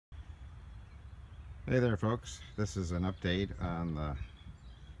Hey there folks, this is an update on the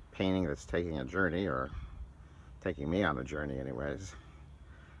painting that's taking a journey, or taking me on a journey anyways.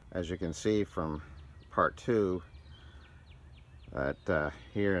 As you can see from part 2, that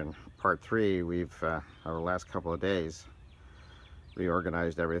here in part 3 we've over the last couple of days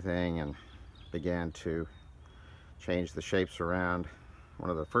reorganized everything and began to change the shapes around. One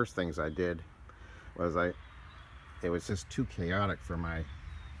of the first things I did was it was just too chaotic for my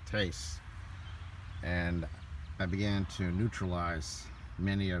tastes, and I began to neutralize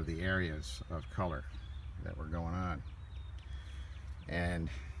many of the areas of color that were going on. And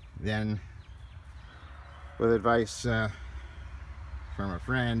then, with advice from a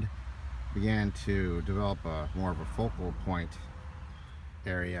friend, began to develop more of a focal point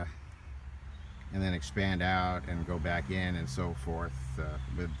area, and then expand out and go back in and so forth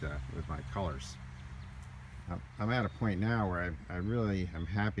with my colors. I'm at a point now where I really am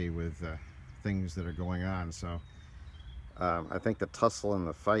happy with things that are going on. So I think the tussle and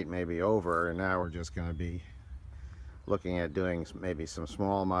the fight may be over, and now we're just going to be looking at doing maybe some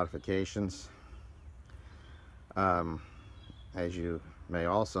small modifications. As you may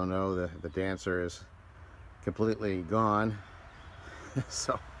also know, the dancer is completely gone.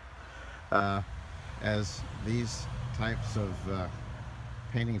 So as these types of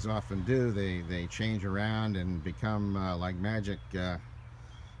paintings often do, they change around and become like magic,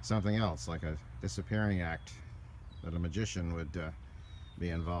 something else, like a disappearing act that a magician would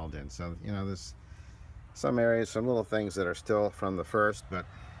be involved in. So, you know, there's some areas, some little things that are still from the first, but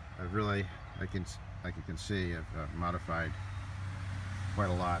I've really, like you can see, I've modified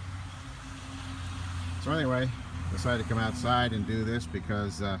quite a lot. So anyway, decided to come outside and do this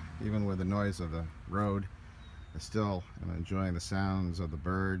because even with the noise of the road, I still am enjoying the sounds of the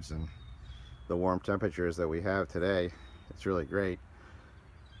birds and the warm temperatures that we have today. It's really great.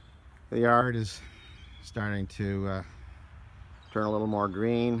 The yard is starting to turn a little more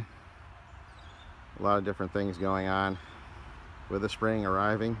green. A lot of different things going on with the spring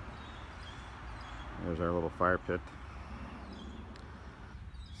arriving. There's our little fire pit.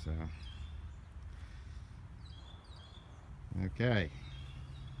 So, okay.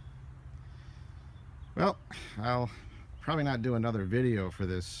 Well, I'll probably not do another video for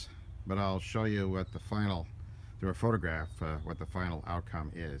this, but I'll show you what the final, through a photograph, what the final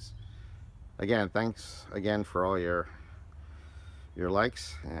outcome is. Again, thanks again for all your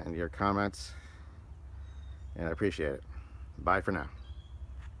likes and your comments, and I appreciate it. Bye for now.